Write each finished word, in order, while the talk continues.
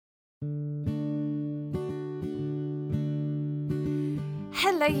Hello,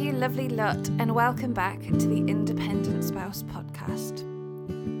 you lovely lot, and welcome back to the Independent Spouse podcast.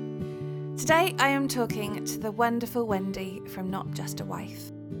 Today I am talking to the wonderful Wendy from Not Just a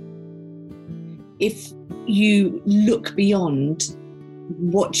Wife. If you look beyond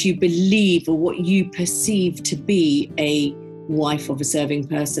what you believe or what you perceive to be a wife of a serving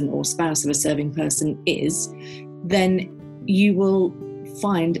person or spouse of a serving person is, then you will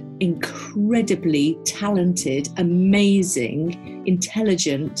find incredibly talented, amazing,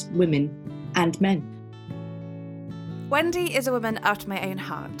 intelligent women and men. Wendy is a woman after my own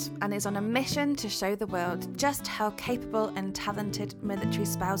heart and is on a mission to show the world just how capable and talented military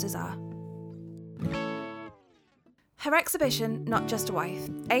spouses are. Her exhibition, Not Just a Wife,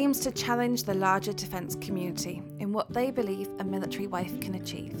 aims to challenge the larger defence community in what they believe a military wife can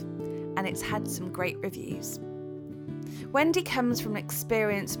achieve, and it's had some great reviews. Wendy comes from an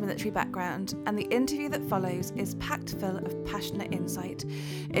experienced military background, and the interview that follows is packed full of passionate insight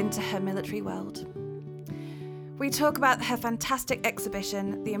into her military world. We talk about her fantastic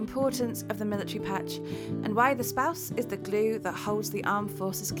exhibition, the importance of the military patch, and why the spouse is the glue that holds the armed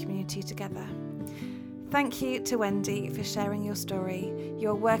forces community together. Thank you to Wendy for sharing your story.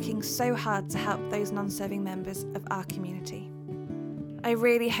 You're working so hard to help those non-serving members of our community. I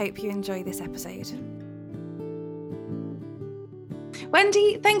really hope you enjoy this episode.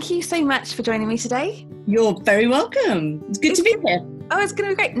 Wendy, thank you so much for joining me today. You're very welcome. It's good to be here. Oh, it's going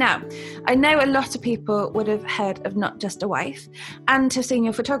to be great. Now, I know a lot of people would have heard of Not Just a Wife and have seen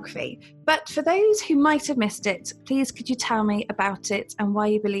your photography, but for those who might have missed it, please could you tell me about it and why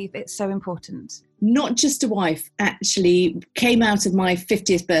you believe it's so important? Not Just a Wife actually came out of my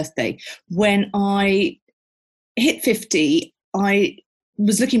 50th birthday. When I hit 50, I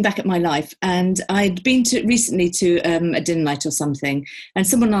was looking back at my life, and I'd been recently to a dinner night or something, and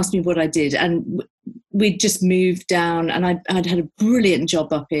someone asked me what I did, and we'd just moved down, and I'd had a brilliant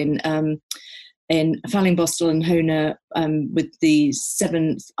job up in Fallingbostel and Hona with the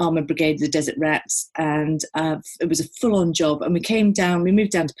 7th Armoured Brigade of the Desert Rats, and it was a full-on job. And we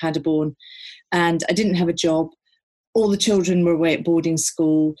moved down to Paderborn, and I didn't have a job. All the children were away at boarding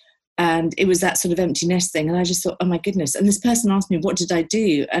school, and it was that sort of empty nest thing. And I just thought, oh my goodness. And this person asked me, what did I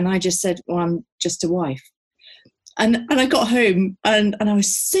do? And I just said, well, I'm just a wife. And I got home and I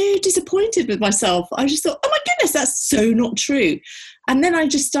was so disappointed with myself. I just thought, oh my goodness, that's so not true. And then I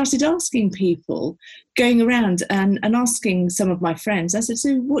just started asking people, going around and asking some of my friends. I said,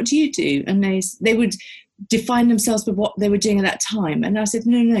 so what do you do? And they would define themselves by what they were doing at that time. And I said,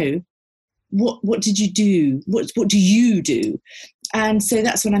 no. What did you do? What do you do? And so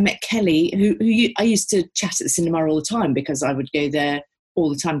that's when I met Kelly, who I used to chat at the cinema all the time because I would go there all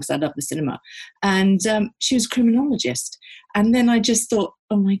the time because I love the cinema. And she was a criminologist. And then I just thought,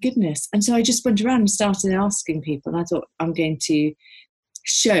 oh my goodness. And so I just went around and started asking people. And I thought, I'm going to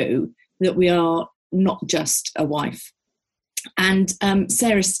show that we are not just a wife. And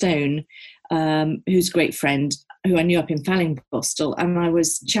Sarah Stone, who's a great friend, who I knew up in Fallingbostel, and I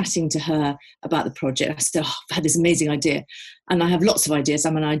was chatting to her about the project. I said, I've had this amazing idea, and I have lots of ideas.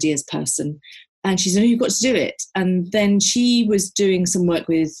 I'm an ideas person. And she said, you've got to do it. And then she was doing some work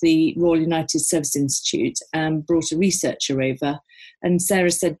with the Royal United Service Institute and brought a researcher over. And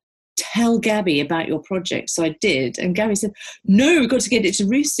Sarah said, tell Gabby about your project. So I did. And Gabby said, no, we've got to get it to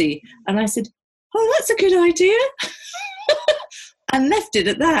Rusi. And I said, oh, that's a good idea. And left it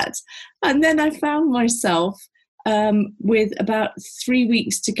at that. And then I found myself with about 3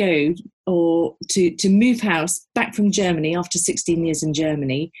 weeks to go, or to move house back from Germany after 16 years in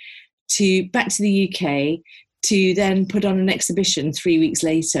Germany, back to the UK, to then put on an exhibition 3 weeks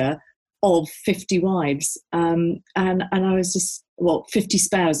later of 50 wives. And I was just, 50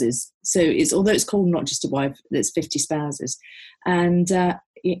 spouses. So although it's called Not Just a Wife, it's 50 spouses. And so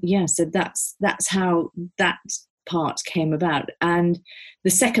that's how that part came about. And the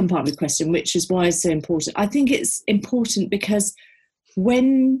second part of the question, which is why it's so important, I think it's important because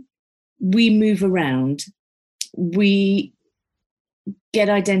when we move around, we get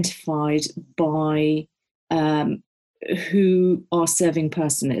identified by who our serving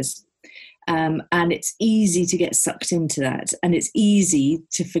person is. And it's easy to get sucked into that, and it's easy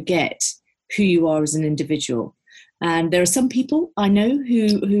to forget who you are as an individual. And there are some people I know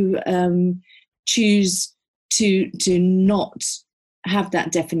who choose to not have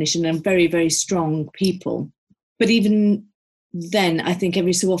that definition, and very, very strong people. But even then, I think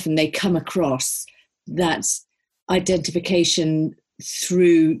every so often they come across that identification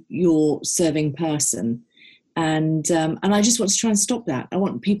through your serving person. And I just want to try and stop that. I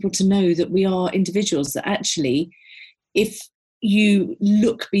want people to know that we are individuals, that actually, if you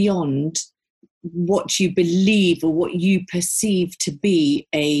look beyond what you believe or what you perceive to be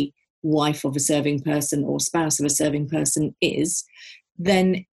a wife of a serving person or spouse of a serving person is,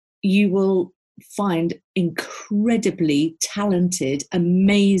 then you will find incredibly talented,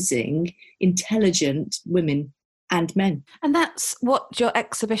 amazing, intelligent women and men. And that's what your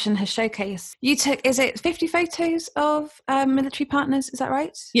exhibition has showcased. You took, is it 50 photos of military partners? Is that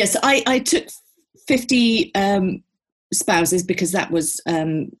right? Yes, I took 50 spouses because that was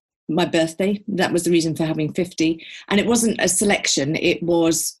my birthday. That was the reason for having 50. And it wasn't a selection. It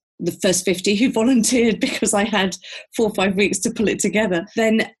was the first 50 who volunteered because I had 4 or 5 weeks to pull it together.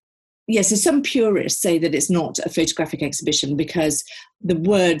 Then, yes, so some purists say that it's not a photographic exhibition because the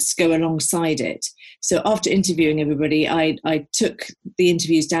words go alongside it. So after interviewing everybody, I took the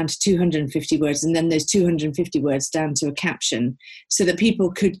interviews down to 250 words, and then those 250 words down to a caption so that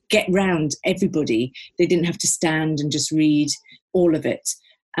people could get round everybody. They didn't have to stand and just read all of it.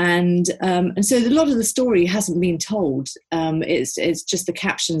 And so a lot of the story hasn't been told. It's just the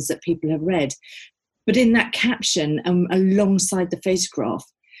captions that people have read. But in that caption, alongside the photograph,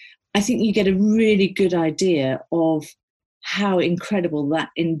 I think you get a really good idea of how incredible that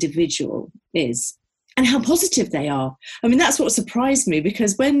individual is and how positive they are. I mean, that's what surprised me,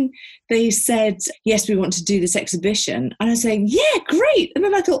 because when they said, yes, we want to do this exhibition, and I was saying, yeah, great. And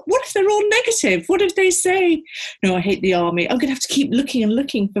then I thought, what if they're all negative? What if they say, no, I hate the army. I'm going to have to keep looking and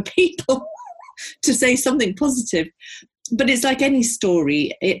looking for people to say something positive. But it's like any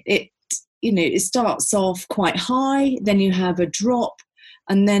story. It starts off quite high, then you have a drop,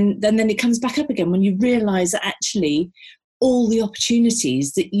 and then it comes back up again when you realise that actually all the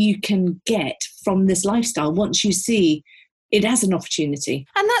opportunities that you can get from this lifestyle, once you see it as an opportunity.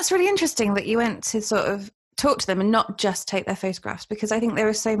 And that's really interesting that you went to sort of talk to them and not just take their photographs, because I think there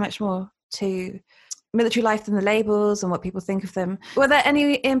is so much more to military life than the labels and what people think of them. Were there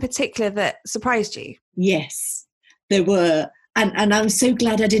any in particular that surprised you? Yes, there were. And I'm so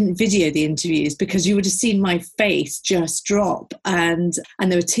glad I didn't video the interviews, because you would have seen my face just drop. And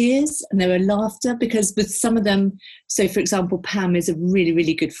there were tears and there were laughter, because with some of them, so for example, Pam is a really,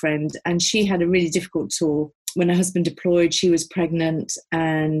 really good friend, and she had a really difficult tour. When her husband deployed, she was pregnant,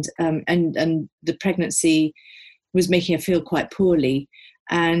 and the pregnancy was making her feel quite poorly.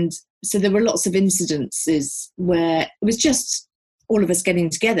 And so there were lots of incidences where it was just all of us getting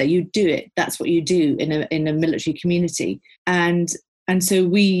together. You do it. That's what you do in a military community. And so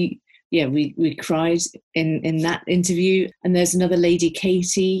we cried in that interview. And there's another lady,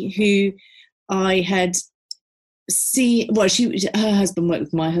 Katie, who I had seen. Well, her husband worked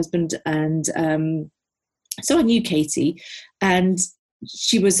with my husband, and so I knew Katie, and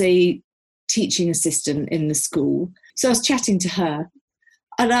she was a teaching assistant in the school. So I was chatting to her.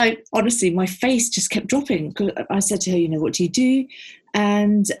 And I honestly, my face just kept dropping. I said to her, what do you do?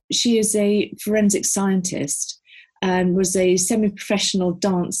 And she is a forensic scientist and was a semi-professional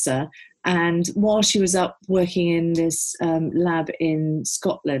dancer. And while she was up working in this lab in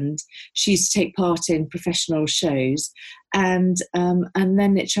Scotland, she used to take part in professional shows. And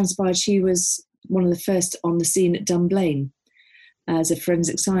then it transpired she was one of the first on the scene at Dunblane as a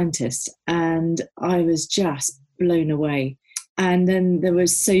forensic scientist. And I was just blown away. And then there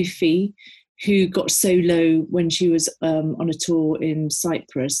was Sophie, who got so low when she was on a tour in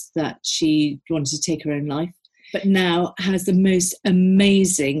Cyprus that she wanted to take her own life, but now has the most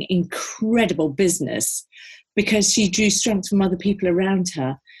amazing, incredible business because she drew strength from other people around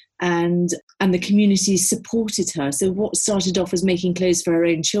her, and the community supported her. So what started off as making clothes for her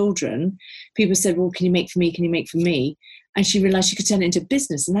own children, people said, well, can you make for me? Can you make for me? And she realised she could turn it into a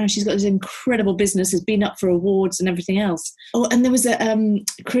business. And now she's got this incredible business, has been up for awards and everything else. Oh, and there was a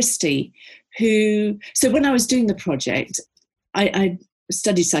Christy who, so when I was doing the project, I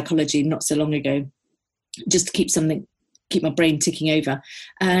studied psychology not so long ago, just to keep my brain ticking over.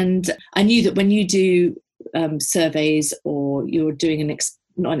 And I knew that when you do surveys, or you're doing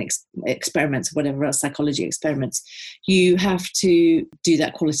experiments or whatever else, psychology experiments, you have to do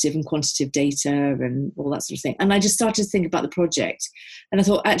that qualitative and quantitative data and all that sort of thing. And I just started to think about the project, and I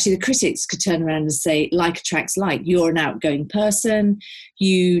thought actually the critics could turn around and say, like attracts like. You're an outgoing person,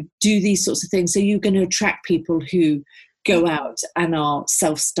 you do these sorts of things, so you're going to attract people who go out and are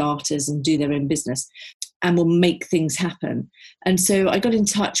self-starters and do their own business and will make things happen. And so I got in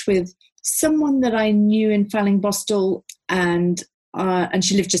touch with someone that I knew in Fallingbostel, and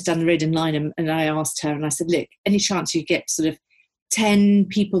she lived just down the road in Lynham, and I asked her, and I said, look, any chance you get sort of 10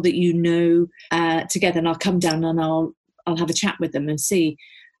 people that you know together, and I'll come down and I'll have a chat with them and see.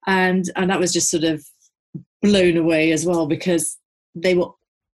 And that was just sort of blown away as well, because they were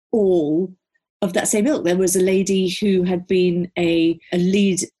all of that same ilk. There was a lady who had been a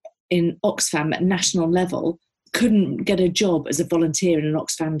lead in Oxfam at national level, couldn't get a job as a volunteer in an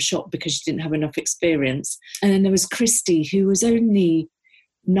Oxfam shop because she didn't have enough experience. And then there was Christy, who was only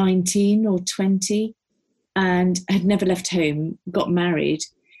 19 or 20 and had never left home, got married.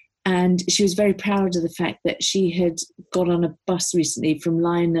 And she was very proud of the fact that she had got on a bus recently from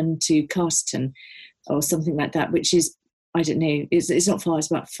Lynham to Carston or something like that, which is, I don't know, it's not far, it's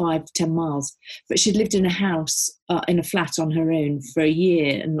about 5-10 miles. But she'd lived in a house, in a flat on her own for a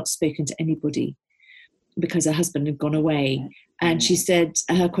year and not spoken to anybody because her husband had gone away. And she said,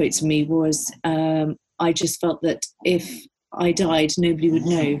 her quote to me was, I just felt that if I died, nobody would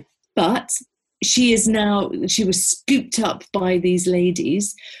know. But she was scooped up by these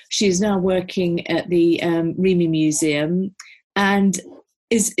ladies. She is now working at the Remy Museum and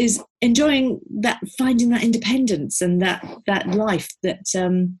is enjoying that, finding that independence and that life that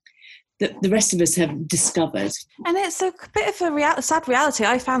the rest of us have discovered. And it's a bit of a sad reality.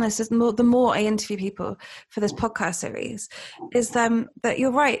 I found this the more I interview people for this podcast series, is that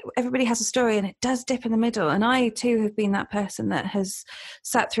you're right. Everybody has a story and it does dip in the middle. And I too have been that person that has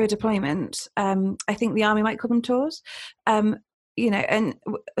sat through a deployment. I think the army might call them tours, and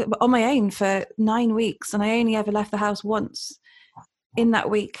on my own for 9 weeks. And I only ever left the house once in that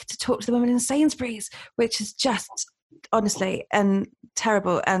week to talk to the women in Sainsbury's, which is just honestly and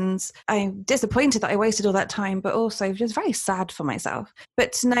terrible. And I'm disappointed that I wasted all that time, but also just very sad for myself.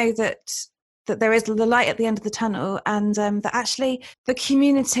 But to know that there is the light at the end of the tunnel, and that actually the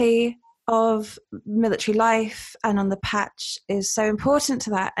community of military life and on the patch is so important to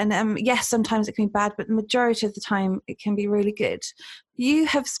that. And yes, sometimes it can be bad, but the majority of the time it can be really good. You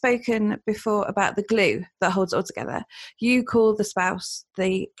have spoken before about the glue that holds it all together. You call the spouse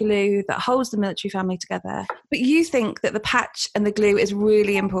the glue that holds the military family together, but you think that the patch and the glue is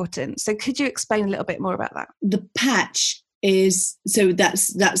really important. So could you explain a little bit more about that? The patch is, so that's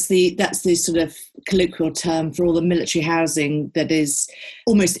the sort of colloquial term for all the military housing that is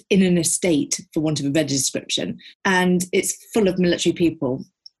almost in an estate, for want of a better description, and it's full of military people,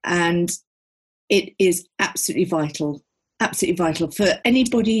 and it is absolutely vital for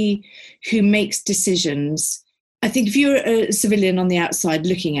anybody who makes decisions. I think if you're a civilian on the outside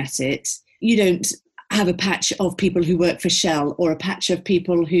looking at it, you don't have a patch of people who work for Shell, or a patch of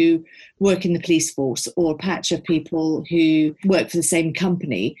people who work in the police force, or a patch of people who work for the same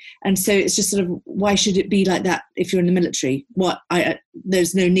company. And so it's just sort of, why should it be like that if you're in the military?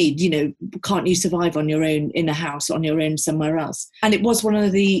 There's no need, can't you survive on your own in a house, on your own somewhere else? And it was one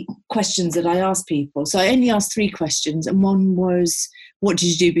of the questions that I asked people. So I only asked 3 questions, and one was, what did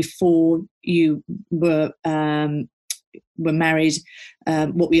you do before you were married?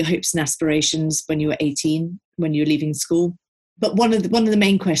 What were your hopes and aspirations when you were 18, when you were leaving school? But one of the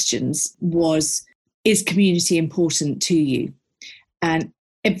main questions was, is community important to you? And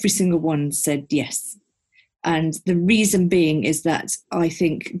every single one said yes. And the reason being is that I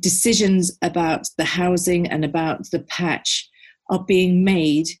think decisions about the housing and about the patch are being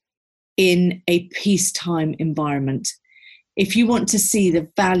made in a peacetime environment. If you want to see the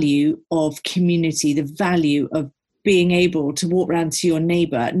value of community, the value of being able to walk around to your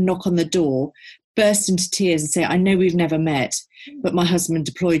neighbour, knock on the door, burst into tears and say, I know we've never met, but my husband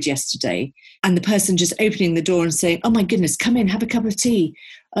deployed yesterday. And the person just opening the door and saying, oh my goodness, come in, have a cup of tea.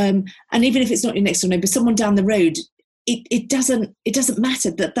 And even if it's not your next door neighbour, someone down the road, it doesn't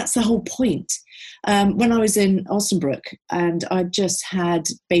matter. That's the whole point. When I was in Alstenbrook and I just had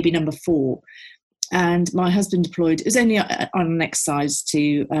baby number 4, and my husband deployed, it was only on an exercise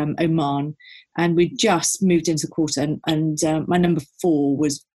to Oman, and we just moved into the quarter, and my number 4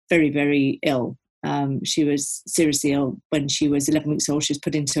 was very, very ill. She was seriously ill when she was 11 weeks old. She was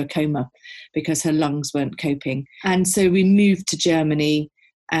put into a coma because her lungs weren't coping. And so we moved to Germany,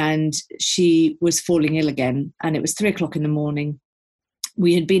 and she was falling ill again. And it was 3:00 in the morning.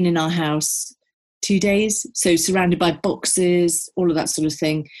 We had been in our house 2 days, so surrounded by boxes, all of that sort of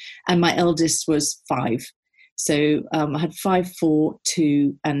thing. And my eldest was 5. So I had 5, 4,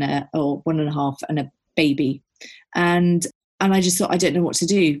 2, and 1.5, and a baby. And I just thought, I don't know what to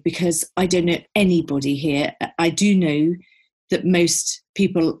do, because I don't know anybody here. I do know that most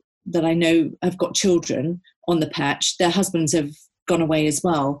people that I know have got children on the patch. Their husbands have gone away as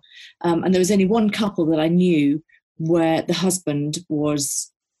well. And there was only one couple that I knew where the husband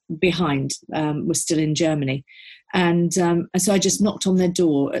was behind, was still in Germany. And so I just knocked on their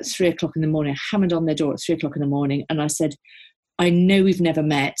door at 3:00 in the morning, hammered on their door at 3:00 in the morning. And I said, I know we've never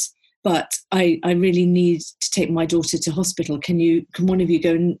met, but I really need to take my daughter to hospital. Can one of you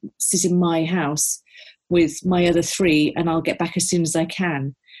go and sit in my house with my other 3, and I'll get back as soon as I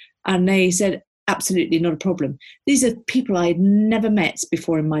can? And they said, absolutely not a problem. These are people I had never met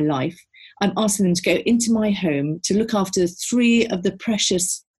before in my life. I'm asking them to go into my home to look after 3 of the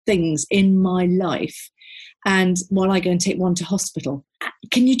precious things in my life, and while I go and take one to hospital.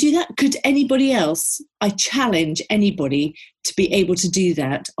 Can you do that? Could anybody else? I challenge anybody to be able to do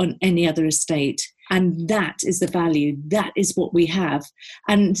that on any other estate. And that is the value. That is what we have.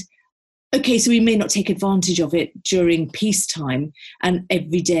 And okay, so we may not take advantage of it during peacetime and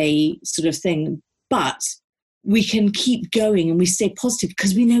everyday sort of thing, but we can keep going and we stay positive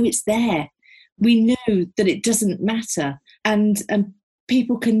because we know it's there. We know that it doesn't matter. And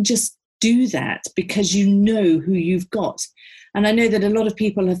people can just do that because you know who you've got. And I know that a lot of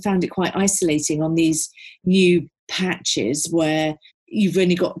people have found it quite isolating on these new patches where you've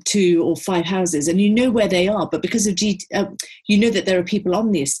only got 2 or 5 houses and you know where they are, but because of you know that there are people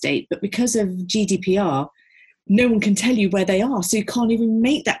on the estate, but because of GDPR, no one can tell you where they are, so you can't even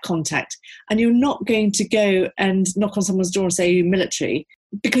make that contact. And you're not going to go and knock on someone's door and say you're military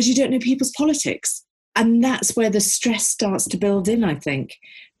because you don't know people's politics. And that's where the stress starts to build in, I think.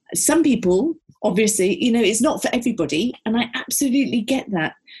 Some people, obviously, it's not for everybody, and I absolutely get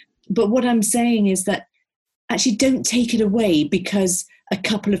that. But what I'm saying is that actually don't take it away because a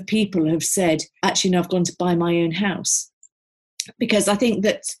couple of people have said, actually, no, I've gone to buy my own house. Because I think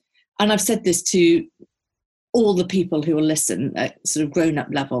that, and I've said this to all the people who will listen at sort of grown-up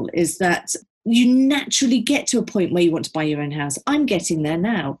level, is that you naturally get to a point where you want to buy your own house. I'm getting there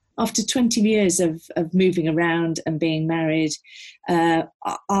now. After 20 years of moving around and being married, my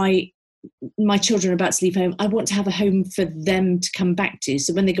children are about to leave home. I want to have a home for them to come back to.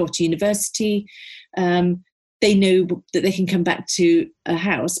 So when they go to university, they know that they can come back to a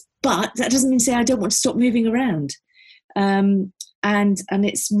house. But that doesn't mean to say I don't want to stop moving around. And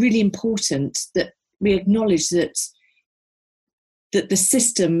it's really important that we acknowledge that the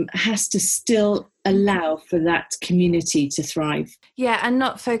system has to still allow for that community to thrive. Yeah, and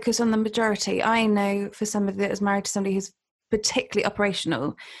not focus on the majority. I know for somebody that is married to somebody who's particularly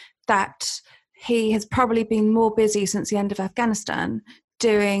operational, that he has probably been more busy since the end of Afghanistan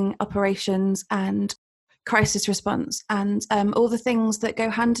doing operations and crisis response and all the things that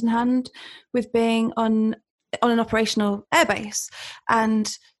go hand in hand with being on an operational airbase.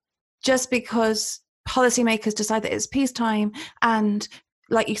 And just because policymakers decide that it's peacetime and,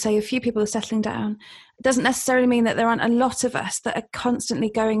 like you say, a few people are settling down, it doesn't necessarily mean that there aren't a lot of us that are constantly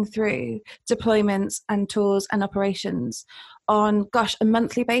going through deployments and tours and operations on, a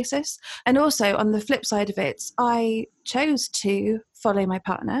monthly basis. And also on the flip side of it, I chose to follow my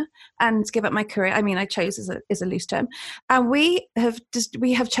partner and give up my career. I mean, I chose is a loose term. And we have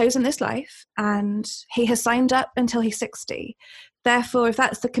chosen this life, and he has signed up until he's 60. Therefore, if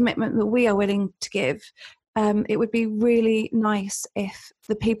that's the commitment that we are willing to give, it would be really nice if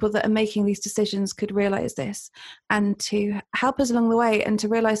the people that are making these decisions could realise this and to help us along the way, and to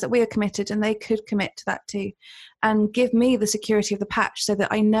realise that we are committed and they could commit to that too, and give me the security of the patch so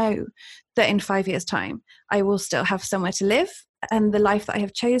that I know that in 5 years' time I will still have somewhere to live and the life that I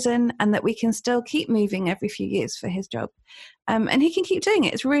have chosen, and that we can still keep moving every few years for his job. And he can keep doing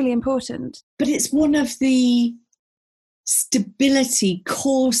it. It's really important. But it's one of the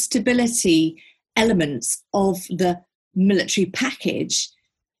core stability elements of the military package,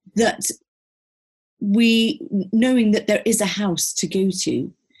 that knowing that there is a house to go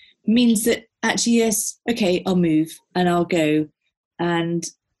to means that actually, yes, okay, I'll move and I'll go. And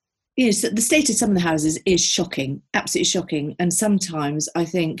so the state of some of the houses is shocking, absolutely shocking. And sometimes I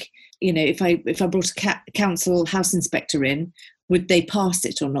think, if I brought a council house inspector in, would they pass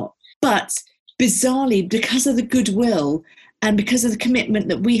it or not? But bizarrely, because of the goodwill and because of the commitment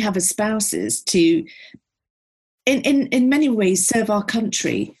that we have as spouses to, in many ways, serve our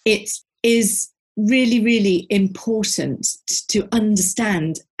country, it is really, really important to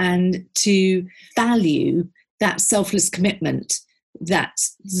understand and to value that selfless commitment that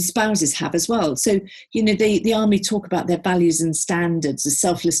the spouses have as well. So, the army talk about their values and standards, the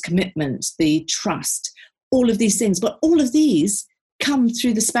selfless commitment, the trust, all of these things. But all of these come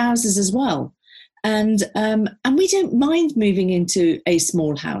through the spouses as well. And we don't mind moving into a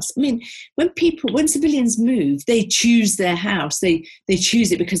small house. I mean, when civilians move, they choose their house. They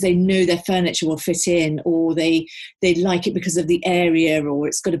choose it because they know their furniture will fit in, or they like it because of the area, or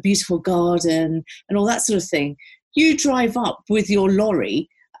it's got a beautiful garden and all that sort of thing. You drive up with your lorry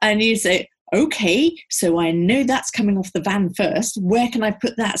and you say, okay, so I know that's coming off the van first. Where can I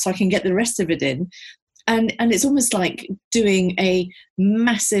put that so I can get the rest of it in? And it's almost like doing a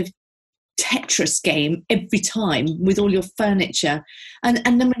massive Tetris game every time with all your furniture. And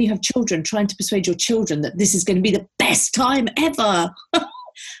then when you have children, trying to persuade your children that this is going to be the best time ever.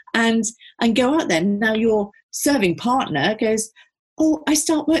 and go out there. Now your serving partner goes, oh, I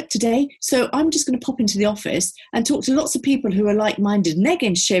start work today, so I'm just going to pop into the office and talk to lots of people who are like-minded, and they're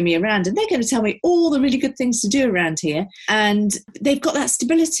going to show me around, and they're going to tell me all the really good things to do around here, and they've got that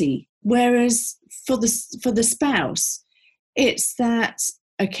stability. Whereas for the spouse, it's that,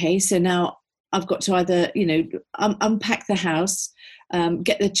 okay, so now I've got to either, unpack the house,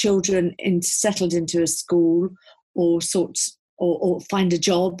 get the children settled into a school, or find a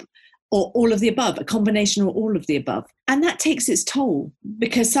job, or all of the above, a combination of all of the above. And that takes its toll,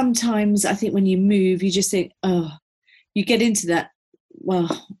 because sometimes I think when you move, you just think, oh, you get into that, well,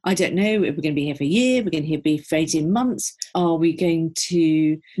 I don't know, if we're going to be here for a year, we're going to be for 18 months, are we going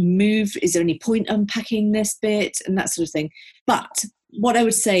to move? Is there any point unpacking this bit? And that sort of thing. But what I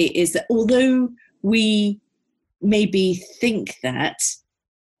would say is that although we maybe think that,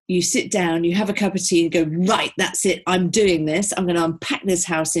 you sit down, you have a cup of tea and go, right, that's it, I'm doing this. I'm going to unpack this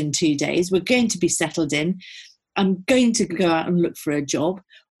house in 2 days. We're going to be settled in. I'm going to go out and look for a job,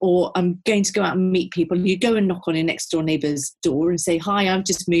 or I'm going to go out and meet people. You go and knock on your next door neighbour's door and say, hi, I've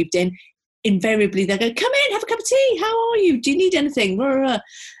just moved in. Invariably, they'll go, come in, have a cup of tea. How are you? Do you need anything?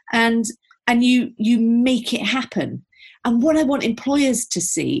 And you make it happen. And what I want employers to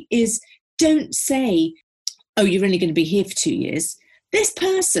see is, don't say, oh, you're only going to be here for 2 years. This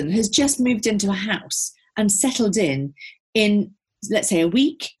person has just moved into a house and settled in, let's say, a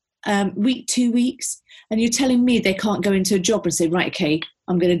week, 2 weeks, and you're telling me they can't go into a job and say, right, okay,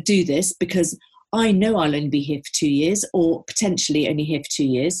 I'm going to do this because I know I'll only be here for 2 years, or potentially only here for 2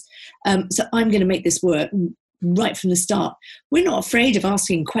 years. So I'm going to make this work right from the start. We're not afraid of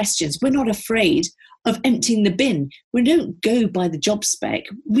asking questions. We're not afraid of emptying the bin. We don't go by the job spec.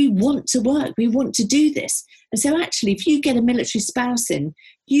 We want to work. We want to do this. And so actually, if you get a military spouse in,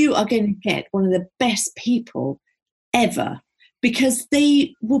 you are going to get one of the best people ever, because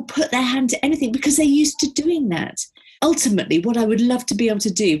they will put their hand to anything because they're used to doing that. Ultimately, what I would love to be able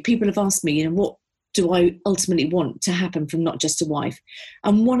to do, people have asked me, what do I ultimately want to happen from Not Just a Wife?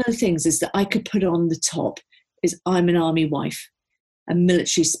 And one of the things is that I could put on the top is I'm an army wife, a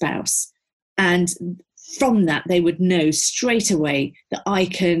military spouse. And from that, they would know straight away that I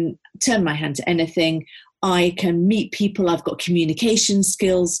can turn my hand to anything. I can meet people. I've got communication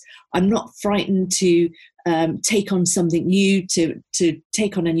skills. I'm not frightened to take on something new, to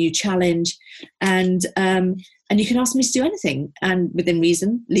take on a new challenge. And you can ask me to do anything. And within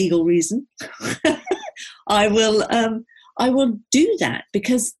reason, legal reason, I will do that,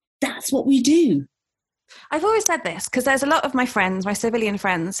 because that's what we do. I've always said this because there's a lot of my friends, my civilian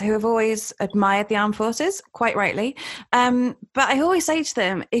friends, who have always admired the armed forces, quite rightly. But I always say to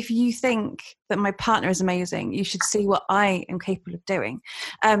them, if you think that my partner is amazing, you should see what I am capable of doing.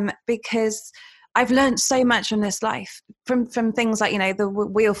 Because I've learned so much from this life, from things like, the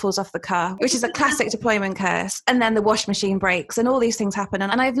wheel falls off the car, which is a classic deployment curse, and then the wash machine breaks, and all these things happen.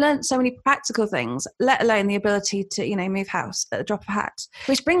 And I've learned so many practical things, let alone the ability to, move house at the drop of a hat.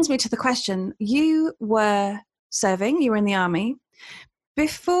 Which brings me to the question, you were serving, you were in the army.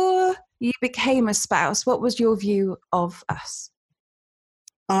 Before you became a spouse, what was your view of us?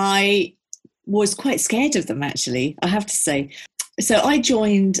 I was quite scared of them, actually, I have to say. So I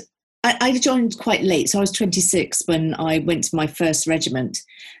joined quite late. So I was 26 when I went to my first regiment,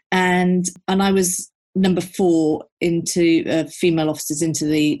 and I was number 4 into female officers into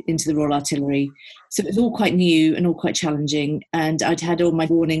the Royal Artillery. So it was all quite new and all quite challenging. And I'd had all my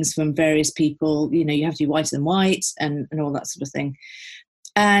warnings from various people. You have to be whiter than white and all that sort of thing.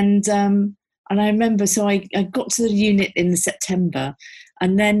 And I remember, so I got to the unit in September,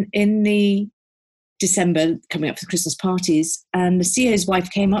 and then in the December, coming up for the Christmas parties, and the CEO's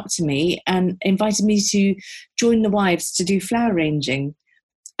wife came up to me and invited me to join the wives to do flower arranging.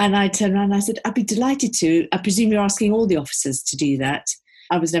 And I turned around and I said, I'd be delighted to. I presume you're asking all the officers to do that.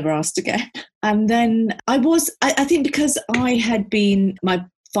 I was never asked again. And then I think because my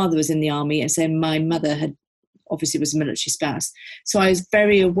father was in the army, and so my mother obviously was a military spouse. So I was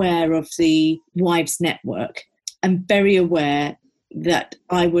very aware of the wives network, and very aware that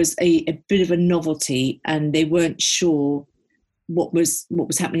I was a bit of a novelty, and they weren't sure what was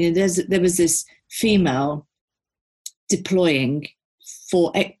happening. And there was this female deploying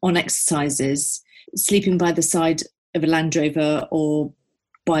on exercises, sleeping by the side of a Land Rover or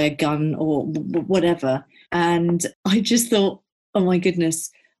by a gun or whatever. And I just thought, oh my goodness,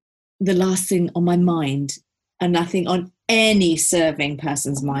 the last thing on my mind, and I think on any serving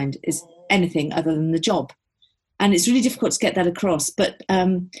person's mind, is anything other than the job. And it's really difficult to get that across. But I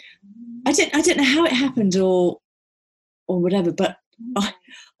don't know how it happened or whatever, but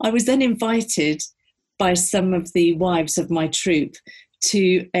I was then invited by some of the wives of my troop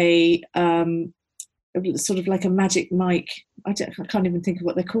to a sort of like a magic mic. I can't even think of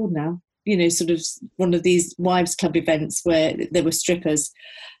what they're called now. Sort of one of these wives' club events where there were strippers.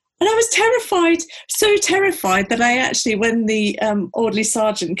 And I was terrified, so terrified that I actually, when the orderly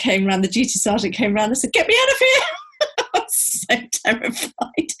sergeant came round, the duty sergeant came round, I said, "Get me out of here!" I was so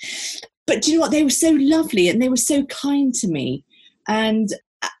terrified. But do you know what? They were so lovely and they were so kind to me. And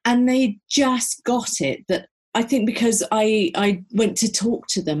they just got it, that I think because I went to talk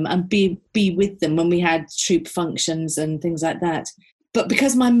to them and be with them when we had troop functions and things like that. But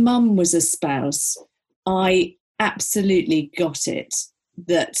because my mum was a spouse, I absolutely got it,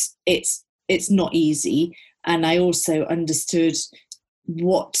 that it's not easy. And I also understood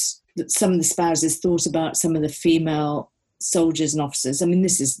what some of the spouses thought about some of the female soldiers and officers. I mean,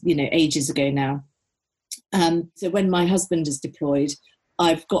 this is, ages ago now. So when my husband is deployed,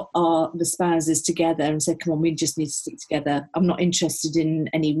 I've got the spouses together and said, come on, we just need to stick together. I'm not interested in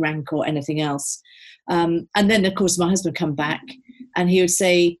any rank or anything else. And then, of course, my husband come back and he would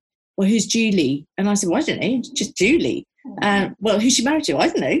say, well, who's Julie? And I said, well, I don't know, just Julie. Well, who's she married to? I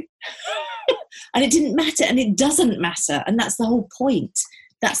don't know. And it didn't matter, and it doesn't matter. And that's the whole point.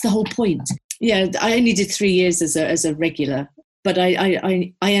 Yeah, I only did 3 years as a regular, but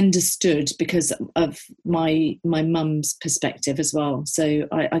I understood because of my mum's perspective as well. So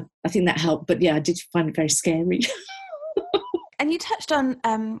I think that helped. But yeah, I did find it very scary. And you touched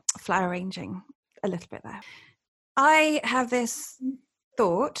on flower arranging a little bit there. I have this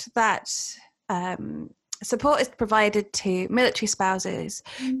thought that support is provided to military spouses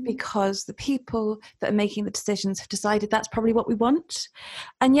because the people that are making the decisions have decided that's probably what we want.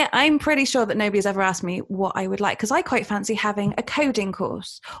 And yet I'm pretty sure that nobody's ever asked me what I would like, because I quite fancy having a coding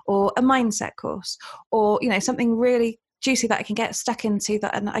course or a mindset course or, something really juicy that I can get stuck into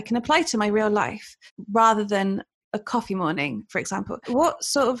that and I can apply to my real life rather than a coffee morning, for example. What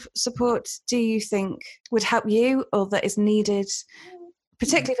sort of support do you think would help you or that is needed,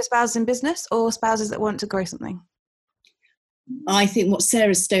 particularly for spouses in business or spouses that want to grow something? I think what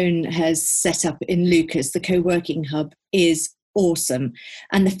Sarah Stone has set up in Lucas, the co-working hub, is awesome.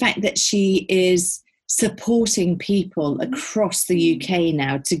 And the fact that she is supporting people across the UK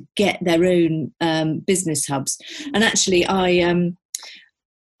now to get their own business hubs. And actually, I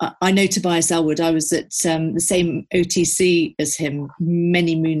know Tobias Elwood. I was at the same OTC as him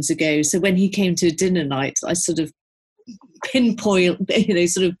many moons ago. So when he came to dinner night, I sort of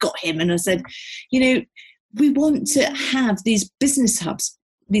sort of got him, and I said, we want to have these business hubs,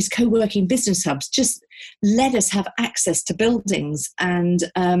 these co-working business hubs. Just let us have access to buildings, and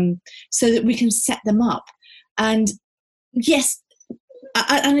so that we can set them up. And yes.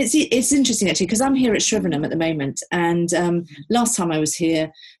 And it's interesting actually, because I'm here at Shrivenham at the moment, and last time I was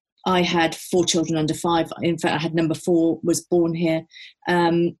here I had 4 children under 5. In fact, I had number 4 was born here,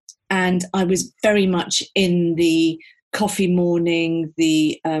 and I was very much in the coffee morning,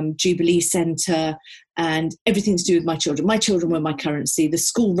 the Jubilee Centre, and everything to do with my children. My children were my currency. The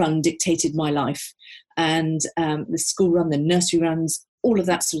school run dictated my life, and the school run, the nursery runs, all of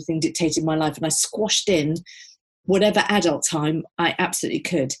that sort of thing dictated my life, and I squashed in whatever adult time I absolutely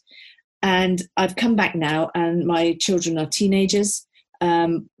could. And I've come back now and my children are teenagers.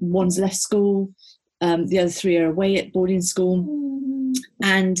 One's left school. The other 3 are away at boarding school.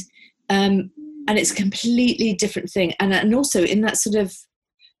 And it's a completely different thing. And also in that sort of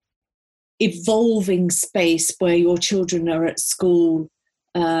evolving space where your children are at school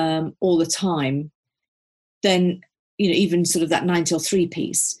all the time, then, even sort of that 9 till 3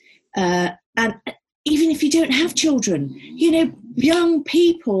 piece. And even if you don't have children, young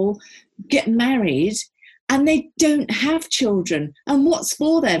people get married and they don't have children. And what's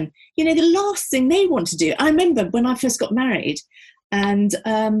for them? The last thing they want to do. I remember when I first got married and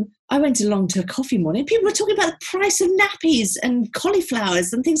I went along to a coffee morning, people were talking about the price of nappies and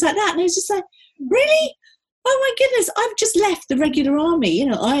cauliflowers and things like that. And I was just like, really? Oh my goodness, I've just left the regular army.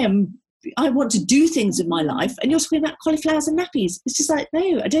 I want to do things in my life. And you're talking about cauliflowers and nappies. It's just like,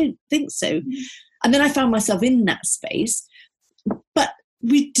 no, I don't think so. And then I found myself in that space, but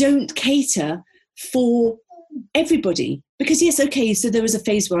we don't cater for everybody. Because yes, okay, so there was a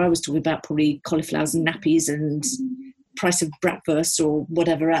phase where I was talking about probably cauliflowers and nappies and price of bratwurst or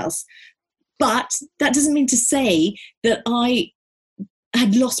whatever else. But that doesn't mean to say that I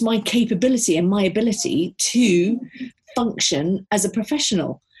had lost my capability and my ability to function as a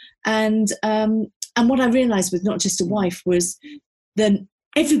professional. And what I realised with Not Just a Wife was that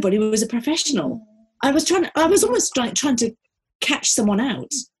everybody was a professional. I was almost trying to catch someone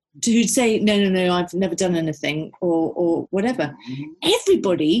out who'd say, no, I've never done anything or whatever.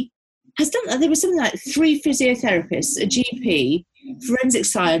 Everybody has done that. There was something like 3 physiotherapists, a GP, forensic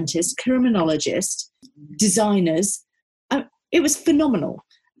scientists, criminologists, designers. It was phenomenal.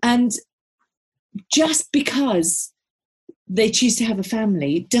 And just because they choose to have a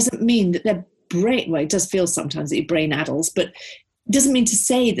family doesn't mean that their brain, well, it does feel sometimes that your brain addles, but it doesn't mean to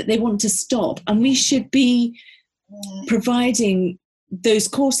say that they want to stop. And we should be providing those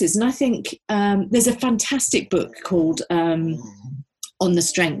courses. And I think there's a fantastic book called On the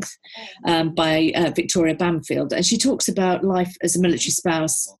Strength by Victoria Bamfield, and she talks about life as a military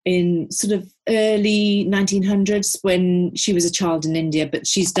spouse in sort of early 1900s when she was a child in India, but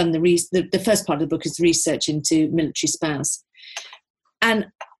she's done the first part of the book is research into military spouse. And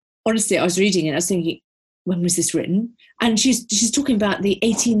honestly, I was reading it, I was thinking, when was this written? And she's talking about the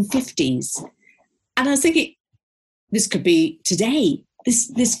 1850s, and I was thinking, this could be today.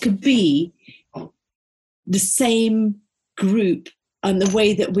 This could be the same group, and the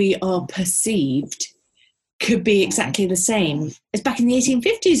way that we are perceived could be exactly the same as back in the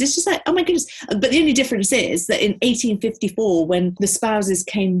 1850s. It's just like, oh my goodness. But the only difference is that in 1854, when the spouses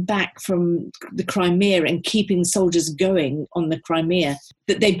came back from the Crimea and keeping soldiers going on the Crimea,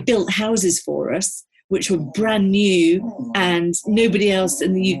 that they built houses for us, which were brand new, and nobody else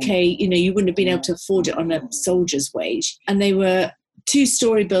in the UK, you wouldn't have been able to afford it on a soldier's wage. And they were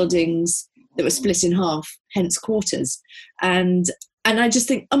 2-story buildings that were split in half, hence quarters. And I just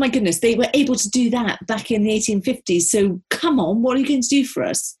think, oh my goodness, they were able to do that back in the 1850s. So come on, what are you going to do for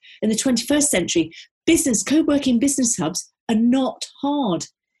us in the 21st century? Co-working business hubs are not hard.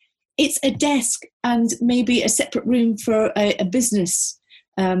 It's a desk and maybe a separate room for a business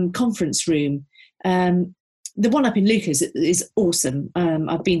conference room. The one up in Lucas is awesome.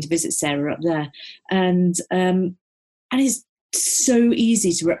 I've been to visit Sarah up there, and it's so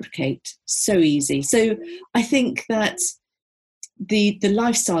easy to replicate, so easy. So I think that the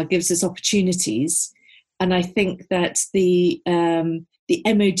lifestyle gives us opportunities, and I think that the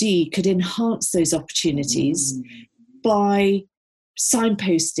MOD could enhance those opportunities by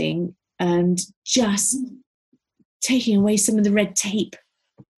signposting and just taking away some of the red tape.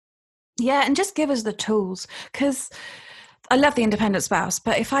 Yeah, and just give us the tools, because I love the independent spouse,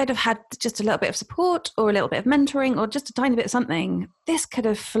 but if I'd have had just a little bit of support or a little bit of mentoring or just a tiny bit of something, this could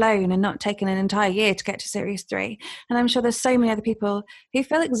have flown and not taken an entire year to get to Series 3. And I'm sure there's so many other people who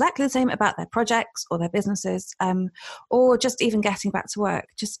feel exactly the same about their projects or their businesses, or just even getting back to work.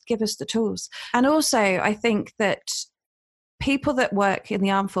 Just give us the tools. And also, I think that people that work in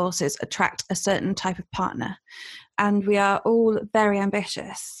the armed forces attract a certain type of partner. And we are all very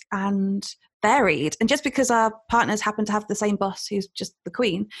ambitious and varied. And just because our partners happen to have the same boss who's just the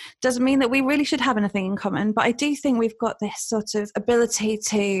queen doesn't mean that we really should have anything in common. But I do think we've got this sort of ability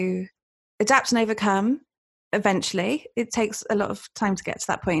to adapt and overcome. Eventually, it takes a lot of time to get to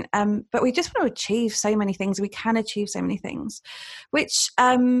that point. But we just want to achieve so many things. We can achieve so many things, which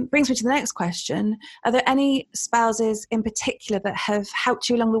brings me to the next question. Are there any spouses in particular that have helped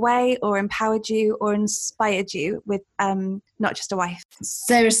you along the way or empowered you or inspired you with Not Just a Wife?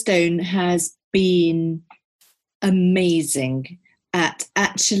 Sarah Stone has been amazing at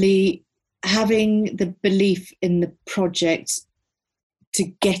actually having the belief in the project to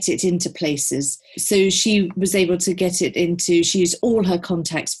get it into places. So she was able to get it into, she used all her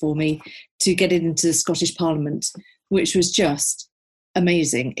contacts for me to get it into the Scottish Parliament, which was just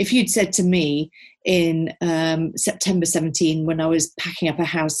amazing. If you'd said to me in September 17, when I was packing up a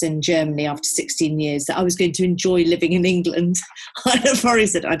house in Germany after 16 years, that I was going to enjoy living in England, I'd have already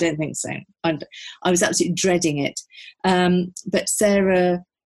said, I don't think so. I was absolutely dreading it. But Sarah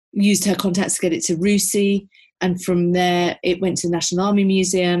used her contacts to get it to Russi, and from there it went to the National Army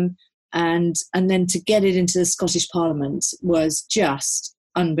Museum, and then to get it into the Scottish Parliament was just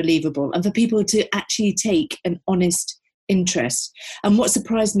unbelievable. And for people to actually take an honest interest. And what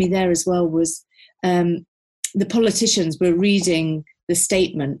surprised me there as well was the politicians were reading the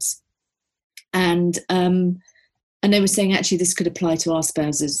statements, and they were saying, actually, this could apply to our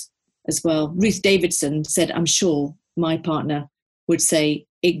spouses as well. Ruth Davidson said, I'm sure my partner would say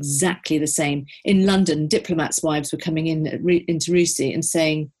exactly the same. In London, diplomats' wives were coming into Russi and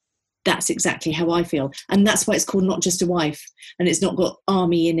saying, that's exactly how I feel. And that's why it's called Not Just a Wife. And it's not got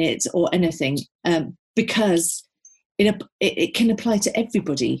army in it or anything, because it can apply to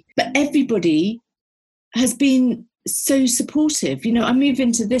everybody. But everybody has been so supportive. You know, I move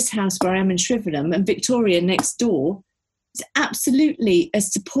into this house where I am in Shrivenham, and Victoria next door is absolutely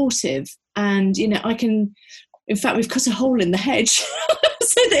as supportive. And, you know, in fact, we've cut a hole in the hedge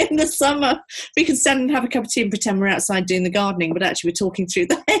so that in the summer we can stand and have a cup of tea and pretend we're outside doing the gardening, but actually we're talking through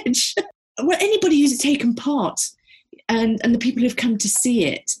the hedge. Well, anybody who's taken part and the people who've come to see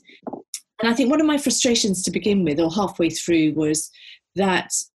it, And I think one of my frustrations to begin with, or halfway through, was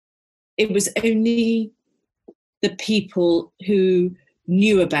that it was only the people who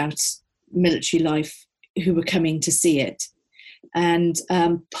knew about military life who were coming to see it. And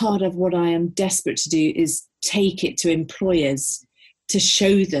part of what I am desperate to do is take it to employers to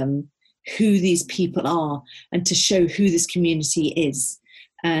show them who these people are and to show who this community is.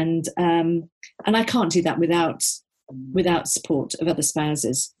 And I can't do that without support of other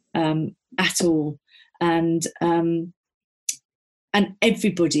spouses at all. And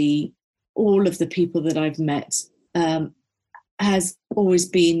everybody, all of the people that I've met, has always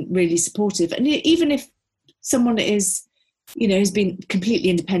been really supportive. And even if someone is, has been completely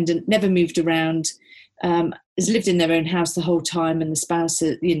independent, never moved around, has lived in their own house the whole time, and the spouse,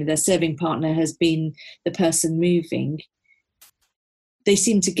 their serving partner has been the person moving, they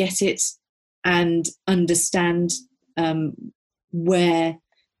seem to get it and understand where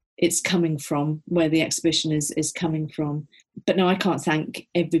it's coming from, where the exhibition is coming from. But no, I can't thank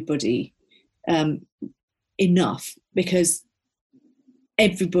everybody enough, because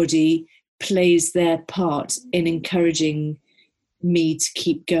everybody plays their part in encouraging me to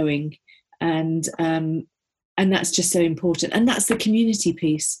keep going, and that's just so important. And that's the community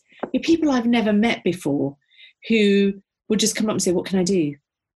piece. People I've never met before who would just come up and say, "What can I do?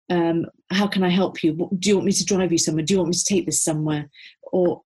 How can I help you? Do you want me to drive you somewhere? Do you want me to take this somewhere?"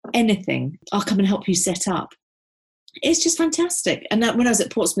 Or anything. "I'll come and help you set up." It's just fantastic. And that, when I was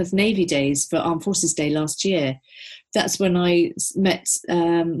at Portsmouth Navy Days for Armed Forces Day last year, that's when I met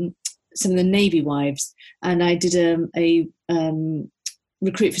some of the Navy wives, and I did a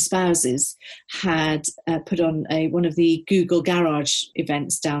Recruit for Spouses had put on one of the Google Garage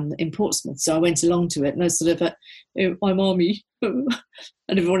events down in Portsmouth. So I went along to it, and I was sort of I'm Army and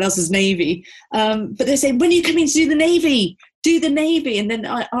everyone else is Navy. But they're saying, "When are you coming to do the Navy? Do the Navy." And then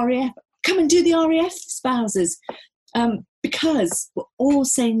RAF, "Come and do the RAF spouses." Because we're all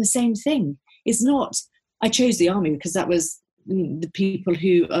saying the same thing. It's not, I chose the Army because that was the people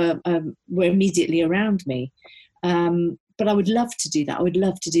who were immediately around me. But I would love to do that. I would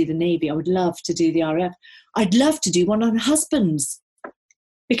love to do the Navy. I would love to do the RAF. I'd love to do one on husbands,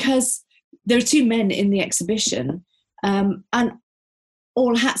 because there are two men in the exhibition, and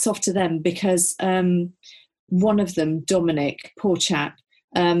all hats off to them, because one of them, Dominic, poor chap,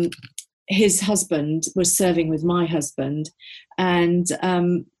 his husband was serving with my husband, and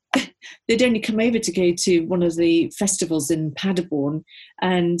they'd only come over to go to one of the festivals in Paderborn,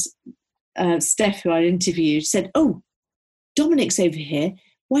 and Steph, who I interviewed, said, "Oh, Dominic's over here.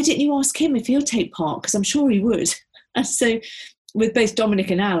 Why didn't you ask him if he'll take part? Because I'm sure he would." And so with both Dominic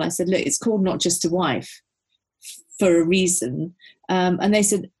and Al, I said, "Look, it's called Not Just a Wife for a reason." And they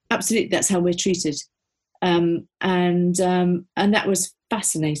said, "Absolutely, that's how we're treated." And that was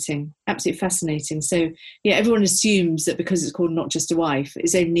fascinating, absolutely fascinating. So yeah, everyone assumes that because it's called Not Just a Wife,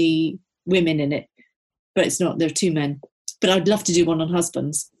 it's only women in it, but it's not. There are two men. But I'd love to do one on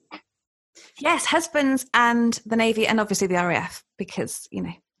husbands. Yes, husbands and the Navy, and obviously the RAF, because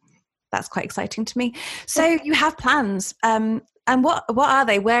that's quite exciting to me. So you have plans, and what are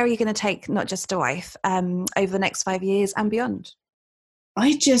they? Where are you going to take Not Just a Wife over the next 5 years and beyond?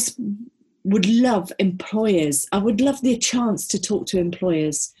 I just would love employers. I would love the chance to talk to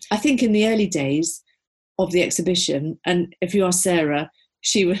employers. I think in the early days of the exhibition, and if you ask Sarah,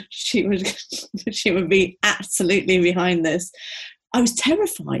 she would be absolutely behind this. I was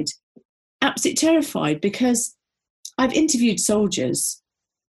terrified, absolutely terrified, because I've interviewed soldiers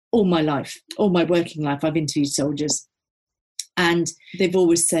all my life, all my working life. I've interviewed soldiers, and they've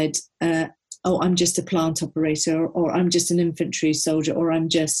always said, "Oh, I'm just a plant operator," or "I'm just an infantry soldier," or "I'm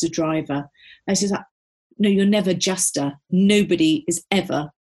just a driver." I said, "No, you're never juster. Nobody is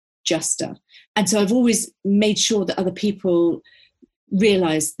ever juster." And so I've always made sure that other people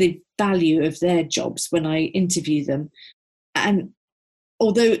realise the value of their jobs when I interview them. And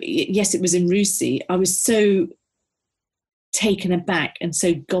although, yes, it was in Russi, I was so taken aback and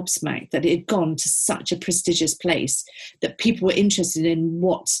so gobsmacked that it had gone to such a prestigious place, that people were interested in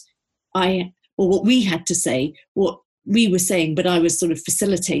what we had to say, what we were saying, but I was sort of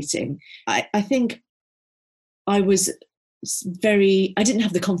facilitating. I think I didn't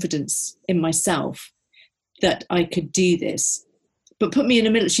have the confidence in myself that I could do this. But put me in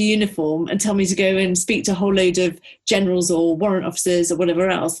a military uniform and tell me to go and speak to a whole load of generals or warrant officers or whatever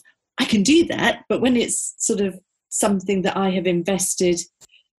else, I can do that. But when it's sort of something that I have invested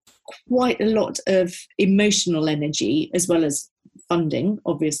quite a lot of emotional energy, as well as funding,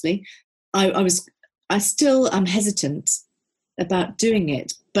 obviously, I still am hesitant about doing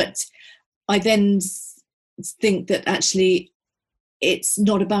it. But I then think that actually it's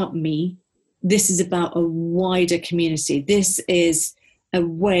not about me. this is about a wider community. This is a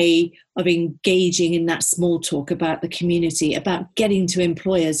way of engaging in that small talk about the community, about getting to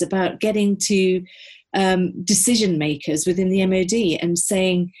employers, about getting to decision makers within the MOD and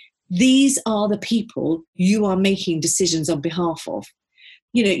saying, these are the people you are making decisions on behalf of.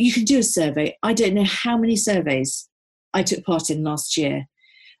 You know, you can do a survey. I don't know how many surveys I took part in last year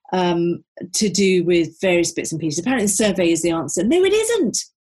to do with various bits and pieces. Apparently the survey is the answer. No, it isn't.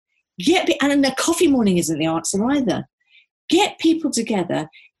 And the coffee morning isn't the answer either. Get people together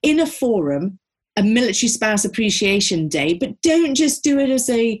in a forum, a military spouse appreciation day, but don't just do it as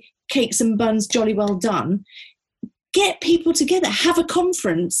a cakes and buns, jolly well done. Get people together, have a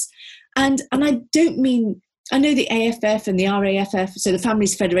conference. And I don't mean, I know the AFF and the RAFF, so the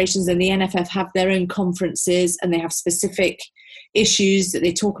Families Federations and the NFF have their own conferences and they have specific issues that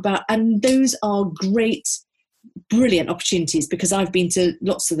they talk about. And those are great, brilliant opportunities, because I've been to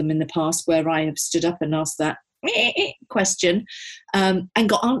lots of them in the past where I have stood up and asked that question and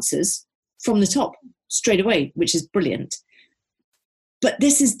got answers from the top straight away, which is brilliant. But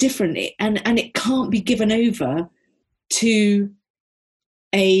this is different, and it can't be given over to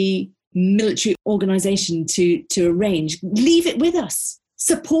a military organisation to arrange. Leave it with us.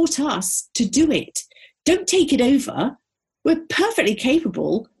 Support us to do it. Don't take it over. We're perfectly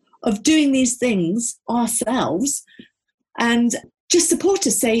capable of doing these things ourselves, and just support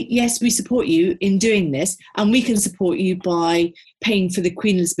us. Say, yes, we support you in doing this, and we can support you by paying for the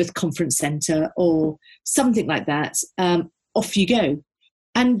Queen Elizabeth Conference Centre or something like that. Off you go.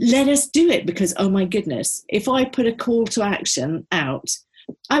 And let us do it, because, oh my goodness, if I put a call to action out,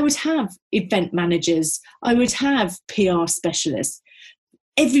 I would have event managers, I would have PR specialists.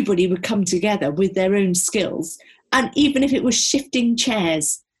 Everybody would come together with their own skills. And even if it was shifting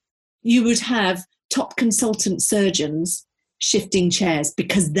chairs, you would have top consultant surgeons shifting chairs,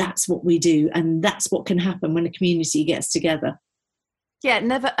 because that's what we do. And that's what can happen when a community gets together. Yeah,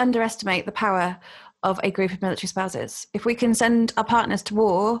 never underestimate the power of a group of military spouses. If we can send our partners to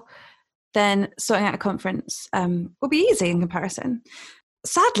war, then sorting out a conference will be easy in comparison.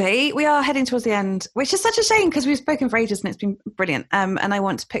 Sadly, we are heading towards the end, which is such a shame because we've spoken for ages and it's been brilliant. And I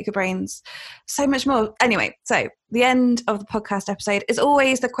want to pick your brains so much more. Anyway, so the end of the podcast episode is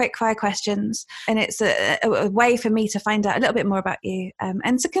always the quick fire questions. And it's a way for me to find out a little bit more about you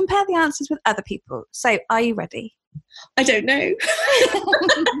and to compare the answers with other people. So are you ready? I don't know.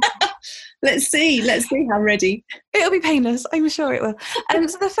 Let's see how ready. It'll be painless. I'm sure it will.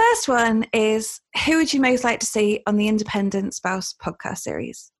 So the first one is, who would you most like to see on the Independent Spouse podcast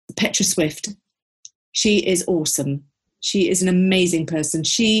series? Petra Swift. She is awesome. She is an amazing person.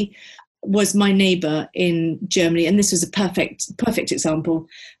 She was my neighbour in Germany, and this was a perfect example.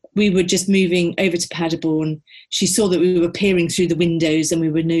 We were just moving over to Paderborn. She saw that we were peering through the windows and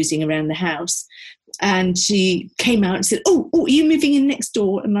we were nosing around the house. And she came out and said, oh, are you moving in next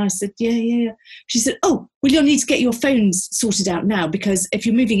door? And I said, yeah. She said, oh, well, you'll need to get your phones sorted out now, because if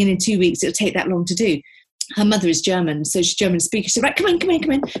you're moving in 2 weeks, it'll take that long to do. Her mother is German, so she's German speaker. She said, right, come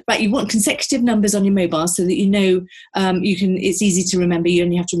in. Right, you want consecutive numbers on your mobile so that you know it's easy to remember. You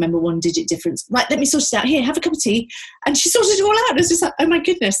only have to remember 1 digit difference. Right, let me sort it out. Here, have a cup of tea. And she sorted it all out. It was just like, oh my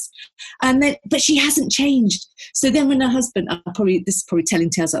goodness. And then, but she hasn't changed. So then when her husband, this is probably telling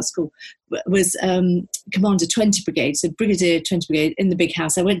tales out of school, was Commander 20 Brigade, so Brigadier 20 Brigade in the big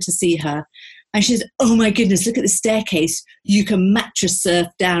house, I went to see her. And she said, oh my goodness, look at the staircase. You can mattress surf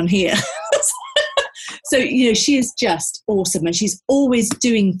down here. So, she is just awesome, and she's always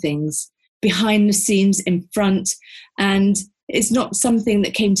doing things behind the scenes, in front, and it's not something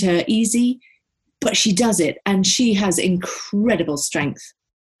that came to her easy, but she does it, and she has incredible strength.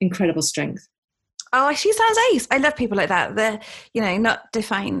 Oh, she sounds ace. I love people like that. They're, not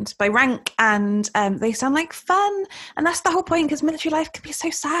defined by rank, and they sound like fun, and that's the whole point, because military life can be so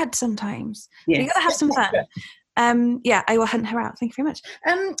sad sometimes. Yes. You got to have some fun. I will hunt her out. Thank you very much.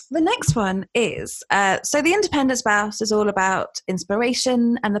 The next one is, so the Independent Spouse is all about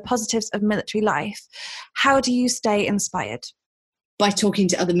inspiration and the positives of military life. How do you stay inspired? By talking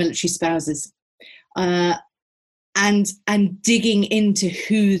to other military spouses and digging into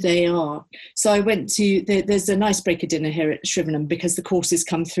who they are. So I went to, there's an icebreaker dinner here at Shrivenham, because the courses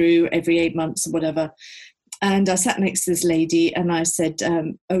come through every 8 months or whatever. And I sat next to this lady and I said,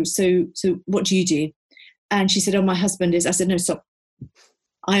 so what do you do? And she said, oh, my husband is. I said, no, stop.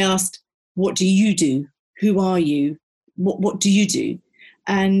 I asked, what do you do? Who are you? What do you do?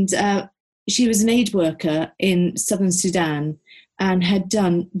 And she was an aid worker in southern Sudan and had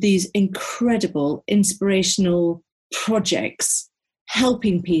done these incredible, inspirational projects,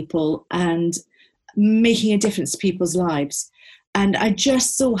 helping people and making a difference to people's lives. And I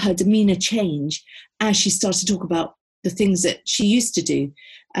just saw her demeanour change as she started to talk about the things that she used to do.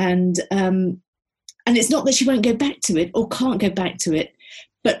 And it's not that she won't go back to it or can't go back to it,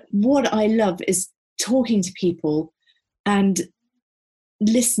 but what I love is talking to people and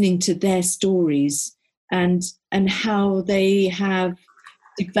listening to their stories and how they have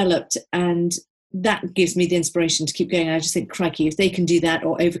developed, and that gives me the inspiration to keep going. I just think, crikey, if they can do that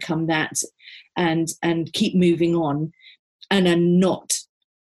or overcome that and keep moving on and are not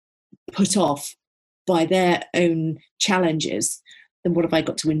put off by their own challenges, then what have I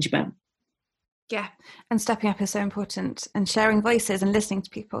got to whinge about? Yeah, and stepping up is so important, and sharing voices and listening to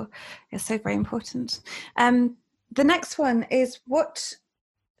people is so very important. The next one is what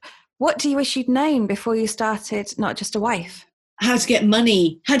do you wish you'd known before you started Not Just a Wife? How to get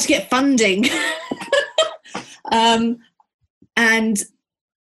money, how to get funding. And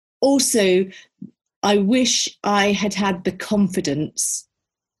also, I wish I had had the confidence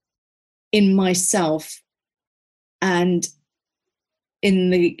in myself and in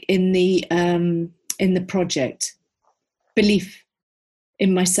the project, belief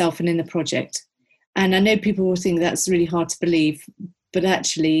in myself and in the project. And I know people will think that's really hard to believe, but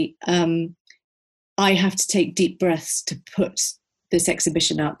actually I have to take deep breaths to put this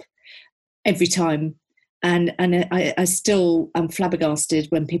exhibition up every time. And I still am flabbergasted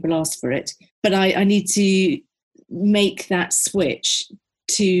when people ask for it, but I need to make that switch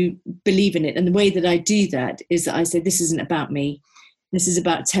to believe in it. And the way that I do that is that I say, this isn't about me. This is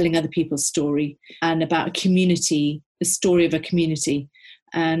about telling other people's story and about a community, the story of a community.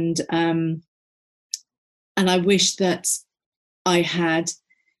 And I wish that I had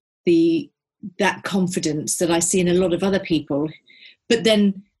that confidence that I see in a lot of other people. But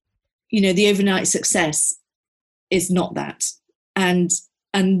then, the overnight success is not that. And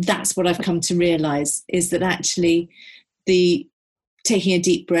that's what I've come to realize, is that actually the taking a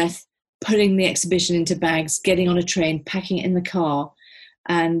deep breath, putting the exhibition into bags, getting on a train, packing it in the car,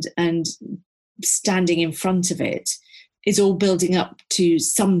 and standing in front of it is all building up to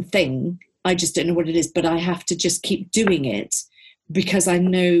something. I just don't know what it is, but I have to just keep doing it because I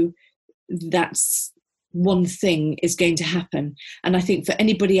know that's one thing is going to happen. And I think for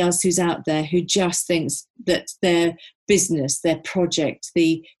anybody else who's out there who just thinks that their business, their project,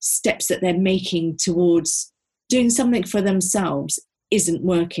 the steps that they're making towards doing something for themselves isn't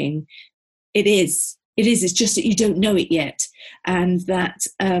working, it is. It's just that you don't know it yet. And that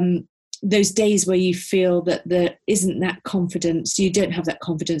those days where you feel that there isn't that confidence, you don't have that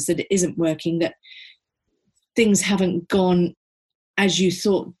confidence that it isn't working, that things haven't gone as you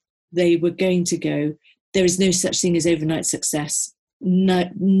thought they were going to go, there is no such thing as overnight success. No,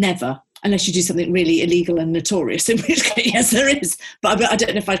 never. Unless you do something really illegal and notorious, in which case, yes, there is. But I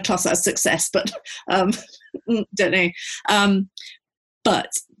don't know if I'd class that as success, but don't know.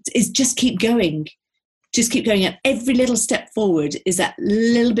 But it's just keep going. Just keep going. And every little step forward is that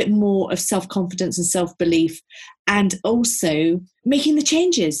little bit more of self-confidence and self-belief, and also making the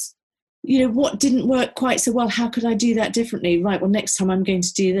changes. What didn't work quite so well? How could I do that differently? Right, well, next time I'm going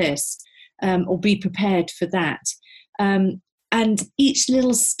to do this, or be prepared for that. And each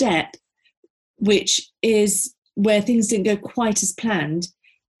little step, which is where things didn't go quite as planned,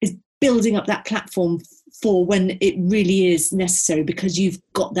 is building up that platform for when it really is necessary, because you've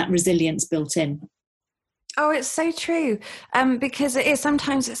got that resilience built in. Oh, it's so true. Because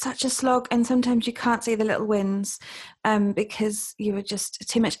sometimes it's such a slog, and sometimes you can't see the little wins because you were just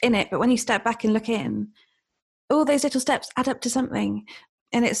too much in it. But when you step back and look in, all those little steps add up to something.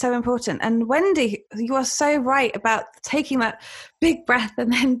 And it's so important. And Wendy, you are so right about taking that big breath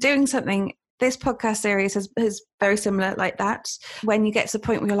and then doing something. This podcast series is very similar like that. When you get to the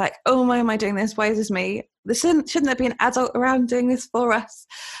point where you're like, oh, why am I doing this? Why is this me? Shouldn't there be an adult around doing this for us?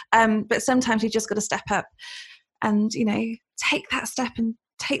 But sometimes you just got to step up and, take that step and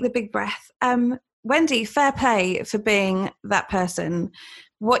take the big breath. Wendy, fair play for being that person.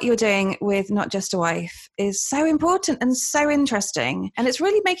 What you're doing with Not Just a Wife is so important and so interesting, and it's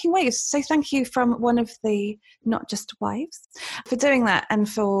really making waves. So thank you from one of the Not Just Wives for doing that, and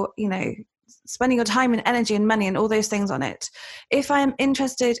for, spending your time and energy and money and all those things on it. If I am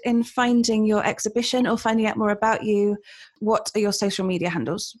interested in finding your exhibition or finding out more about you, what are your social media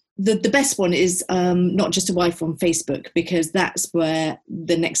handles? The best one is Not Just a Wife on Facebook, because that's where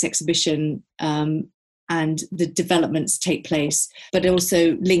the next exhibition and the developments take place. But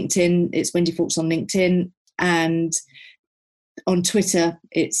also LinkedIn, it's Wendy Faux on LinkedIn, and on Twitter,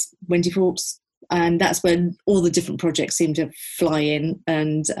 it's Wendy Faux. And that's when all the different projects seem to fly in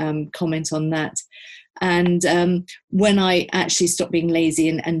and comment on that. And when I actually stop being lazy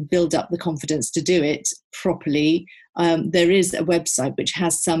and build up the confidence to do it properly, there is a website which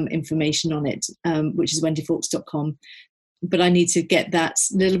has some information on it, which is wendyfaux.com. But I need to get that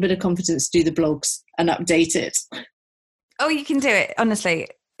little bit of confidence to do the blogs and update it. Oh, you can do it. Honestly,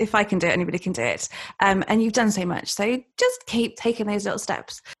 if I can do it, anybody can do it. And you've done so much. So just keep taking those little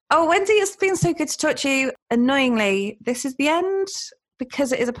steps. Oh, Wendy, it's been so good to talk to you. Annoyingly, this is the end.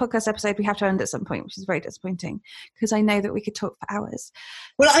 Because it is a podcast episode, we have to end at some point, which is very disappointing because I know that we could talk for hours.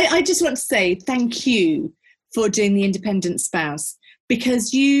 Well, I just want to say thank you for doing The Independent Spouse,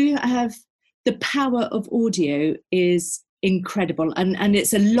 because you have the power of audio is incredible, and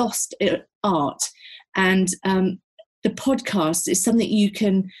it's a lost art. And the podcast is something you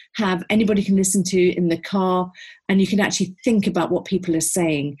can have, anybody can listen to in the car, and you can actually think about what people are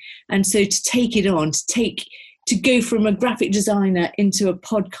saying. And so to take it on, to go from a graphic designer into a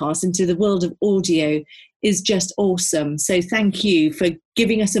podcast, into the world of audio, is just awesome. So thank you for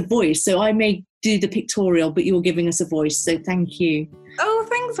giving us a voice. So I may do the pictorial, but you're giving us a voice. So thank you. Oh,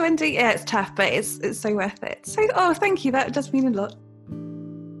 thanks, Wendy. Yeah, it's tough, but it's so worth it. So, thank you. That does mean a lot.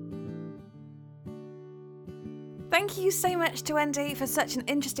 Thank you so much to Wendy for such an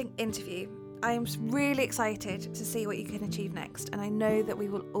interesting interview. I am really excited to see what you can achieve next, and I know that we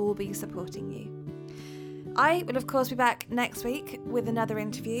will all be supporting you. I will, of course, be back next week with another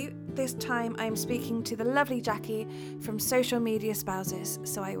interview. This time I'm speaking to the lovely Jackie from Social Media Spouses,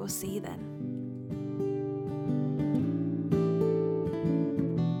 so I will see you then.